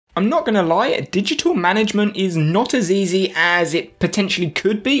I'm not going to lie, digital management is not as easy as it potentially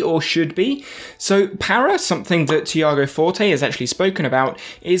could be or should be. So Para, something that Tiago Forte has actually spoken about,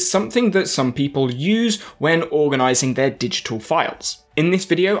 is something that some people use when organizing their digital files. In this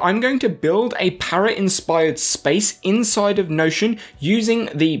video, I'm going to build a Para-inspired space inside of Notion using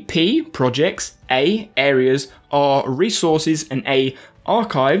the P, projects, A, areas, R, resources, and A,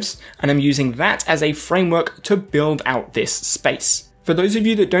 archives, and I'm using that as a framework to build out this space. For those of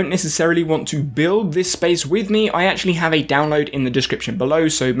you that don't necessarily want to build this space with me, I actually have a download in the description below,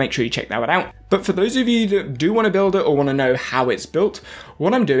 so make sure you check that one out. But for those of you that do want to build it or want to know how it's built,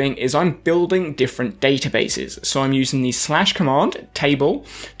 what I'm doing is I'm building different databases. So I'm using the / command table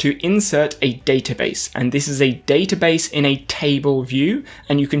to insert a database, and this is a database in a table view,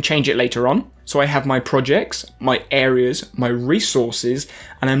 and you can change it later on. So I have my projects, my areas, my resources,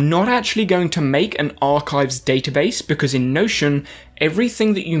 and I'm not actually going to make an archives database because in Notion,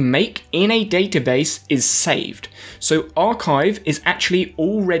 everything that you make in a database is saved. So archive is actually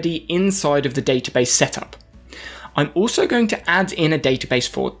already inside of the database setup. I'm also going to add in a database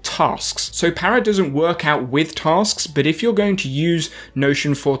for tasks. So Para doesn't work out with tasks, but if you're going to use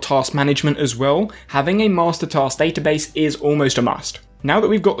Notion for task management as well, having a master task database is almost a must. Now that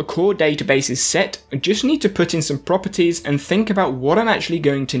we've got the core databases set, I just need to put in some properties and think about what I'm actually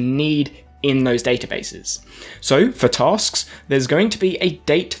going to need in those databases. So for tasks, there's going to be a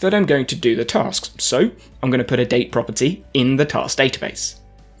date that I'm going to do the tasks. So I'm going to put a date property in the task database.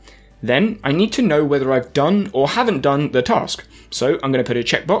 Then I need to know whether I've done or haven't done the task. So I'm going to put a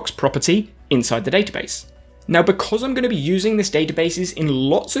checkbox property inside the database. Now, because I'm going to be using this databases in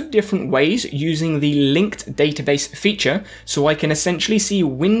lots of different ways using the linked database feature, so I can essentially see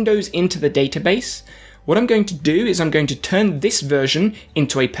windows into the database, what I'm going to do is I'm going to turn this version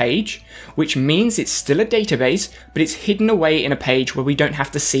into a page, which means it's still a database, but it's hidden away in a page where we don't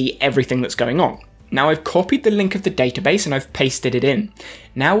have to see everything that's going on. Now I've copied the link of the database and I've pasted it in.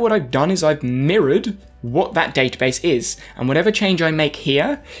 Now what I've done is I've mirrored what that database is, and whatever change I make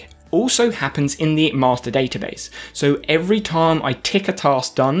here also happens in the master database. So every time I tick a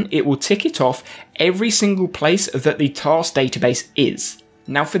task done, it will tick it off every single place that the task database is.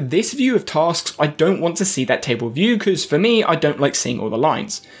 Now for this view of tasks, I don't want to see that table view because for me, I don't like seeing all the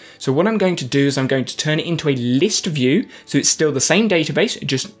lines. So what I'm going to do is I'm going to turn it into a list view. So it's still the same database, it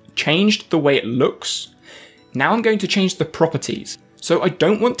just changed the way it looks. Now I'm going to change the properties. So I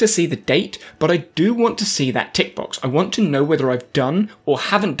don't want to see the date, but I do want to see that tick box. I want to know whether I've done or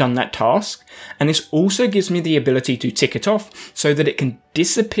haven't done that task. And this also gives me the ability to tick it off so that it can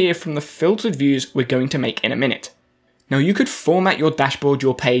disappear from the filtered views we're going to make in a minute. Now you could format your dashboard,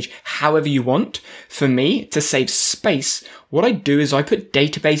 your page, however you want. For me, to save space, what I do is I put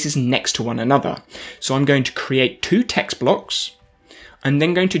databases next to one another. So I'm going to create two text blocks. I'm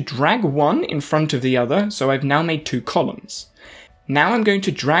then going to drag one in front of the other. So I've now made two columns. Now I'm going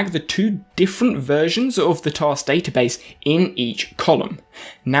to drag the two different versions of the task database in each column.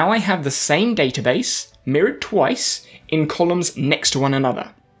 Now I have the same database mirrored twice in columns next to one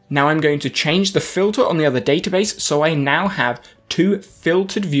another. Now I'm going to change the filter on the other database, so I now have two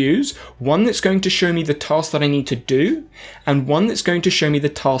filtered views, one that's going to show me the task that I need to do, and one that's going to show me the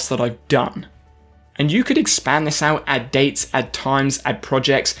task that I've done. And you could expand this out, add dates, add times, add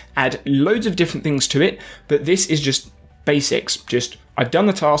projects, add loads of different things to it, but this is just basics, just I've done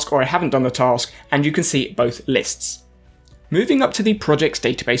the task or I haven't done the task, and you can see both lists. Moving up to the projects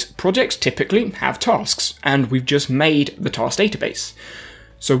database, projects typically have tasks, and we've just made the task database.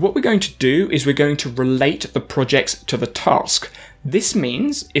 So what we're going to do is we're going to relate the projects to the task. This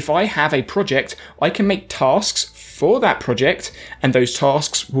means if I have a project, I can make tasks for that project, and those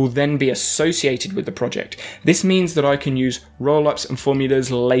tasks will then be associated with the project. This means that I can use roll-ups and formulas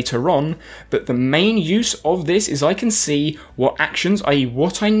later on, but the main use of this is I can see what actions, i.e.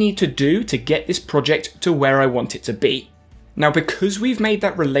 what I need to do to get this project to where I want it to be. Now, because we've made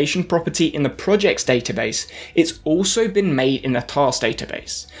that relation property in the projects database, it's also been made in the task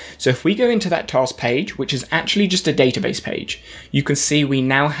database. So if we go into that task page, which is actually just a database page, you can see we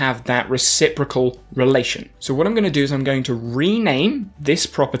now have that reciprocal relation. So what I'm going to do is I'm going to rename this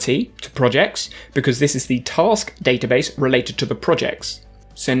property to projects because this is the task database related to the projects.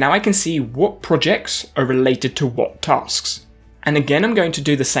 So now I can see what projects are related to what tasks. And again, I'm going to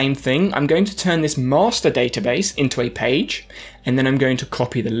do the same thing. I'm going to turn this master database into a page, and then I'm going to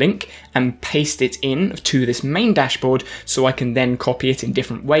copy the link and paste it in to this main dashboard so I can then copy it in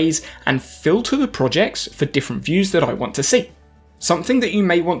different ways and filter the projects for different views that I want to see. Something that you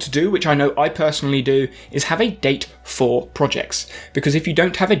may want to do, which I know I personally do, is have a date for projects. Because if you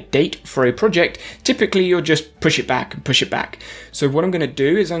don't have a date for a project, typically you'll just push it back and push it back. So what I'm going to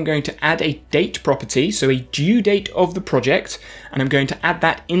do is I'm going to add a date property, so a due date of the project, and I'm going to add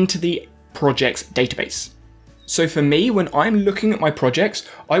that into the projects database. So for me, when I'm looking at my projects,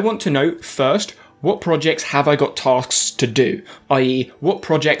 I want to know first, what projects have I got tasks to do, i.e. what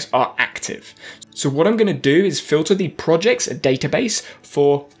projects are active. So what I'm going to do is filter the projects database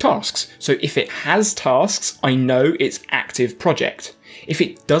for tasks. So if it has tasks, I know it's active project. If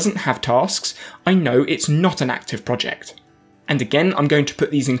it doesn't have tasks, I know it's not an active project. And again, I'm going to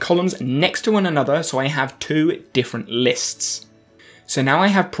put these in columns next to one another so I have two different lists. So now I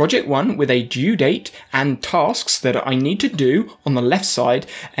have project 1 with a due date and tasks that I need to do on the left side,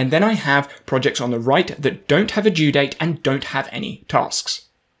 and then I have projects on the right that don't have a due date and don't have any tasks.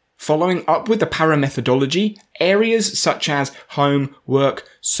 Following up with the Para methodology, areas such as home, work,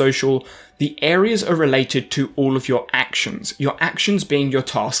 social, the areas are related to all of your actions being your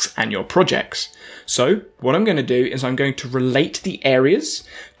tasks and your projects. So what I'm going to do is I'm going to relate the areas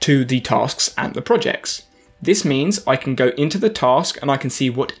to the tasks and the projects. This means I can go into the task and I can see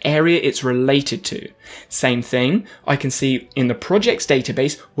what area it's related to. Same thing, I can see in the projects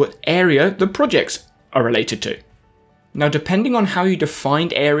database what area the projects are related to. Now, depending on how you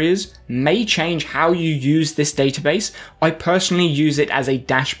defined areas may change how you use this database. I personally use it as a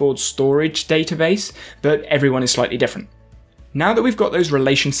dashboard storage database, but everyone is slightly different. Now that we've got those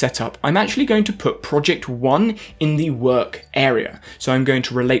relations set up, I'm actually going to put project 1 in the work area. So I'm going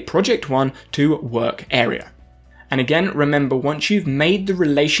to relate project 1 to work area. And again, remember, once you've made the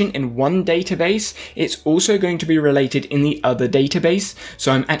relation in one database, it's also going to be related in the other database.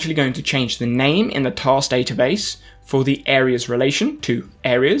 So I'm actually going to change the name in the task database for the areas relation to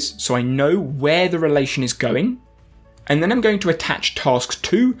areas, so I know where the relation is going. And then I'm going to attach task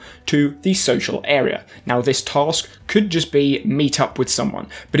 2 to the social area. Now this task could just be meet up with someone,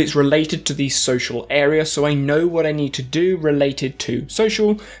 but it's related to the social area, so I know what I need to do related to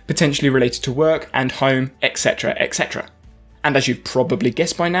social, potentially related to work and home, etc, etc. And as you've probably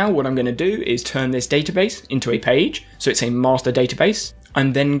guessed by now, what I'm going to do is turn this database into a page, so it's a master database.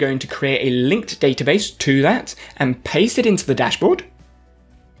 I'm then going to create a linked database to that and paste it into the dashboard.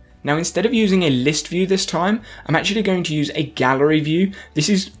 Now, instead of using a list view this time, I'm actually going to use a gallery view. This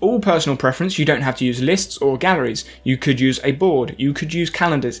is all personal preference. You don't have to use lists or galleries. You could use a board. You could use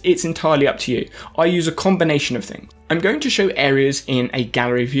calendars. It's entirely up to you. I use a combination of things. I'm going to show areas in a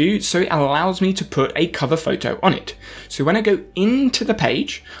gallery view, so it allows me to put a cover photo on it. So when I go into the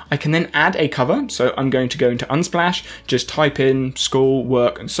page, I can then add a cover. So I'm going to go into Unsplash, just type in school,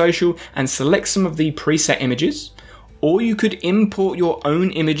 work, and social, and select some of the preset images. Or you could import your own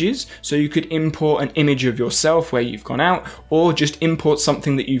images, so you could import an image of yourself where you've gone out, or just import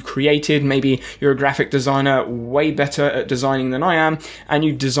something that you've created. Maybe you're a graphic designer, way better at designing than I am, and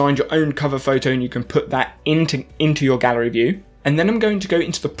you've designed your own cover photo and you can put that into your gallery view. And then I'm going to go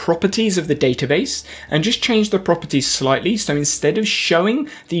into the properties of the database and just change the properties slightly. So instead of showing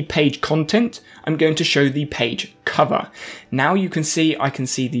the page content, I'm going to show the page cover. Now you can see, I can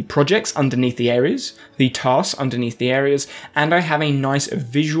see the projects underneath the areas, the tasks underneath the areas, and I have a nice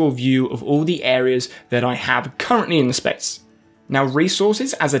visual view of all the areas that I have currently in the space. Now,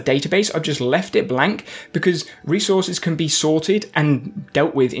 resources as a database, I've just left it blank because resources can be sorted and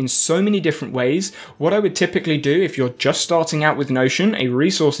dealt with in so many different ways. What I would typically do if you're just starting out with Notion, a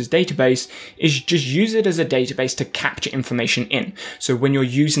resources database, is just use it as a database to capture information in. So when you're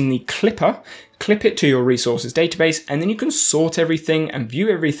using the clipper, clip it to your resources database, and then you can sort everything and view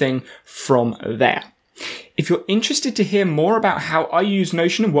everything from there. If you're interested to hear more about how I use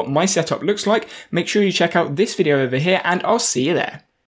Notion and what my setup looks like, make sure you check out this video over here, and I'll see you there.